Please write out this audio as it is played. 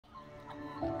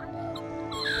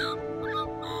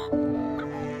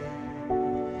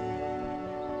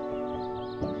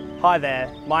Hi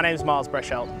there, my name's Miles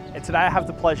Breschelt, and today I have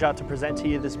the pleasure to present to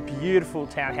you this beautiful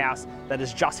townhouse that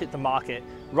has just hit the market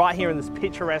right here in this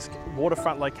picturesque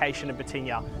waterfront location in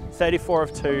Birtinya, 34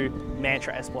 of 2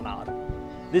 Mantra Esplanade.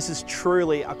 This is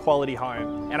truly a quality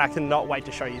home and I cannot wait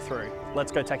to show you through.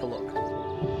 Let's go take a look.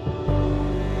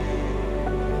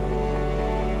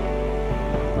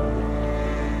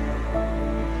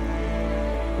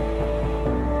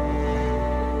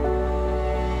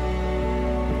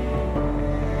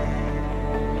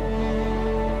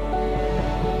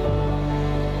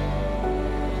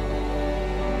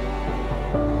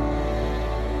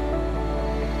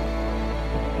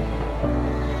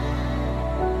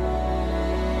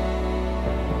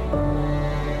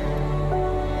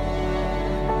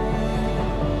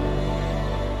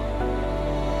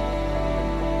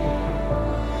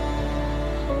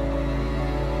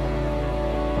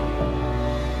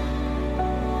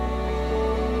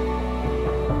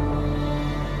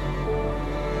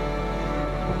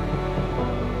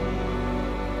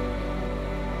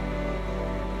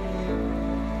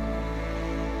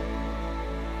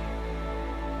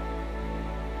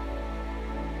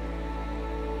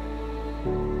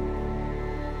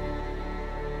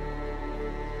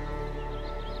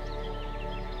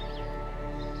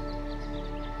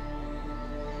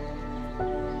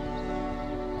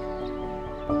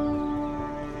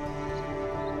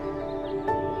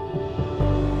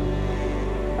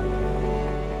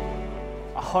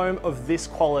 A home of this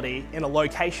quality in a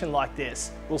location like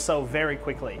this will sell very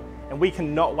quickly, and we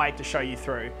cannot wait to show you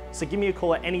through. So give me a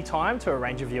call at any time to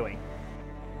arrange a viewing.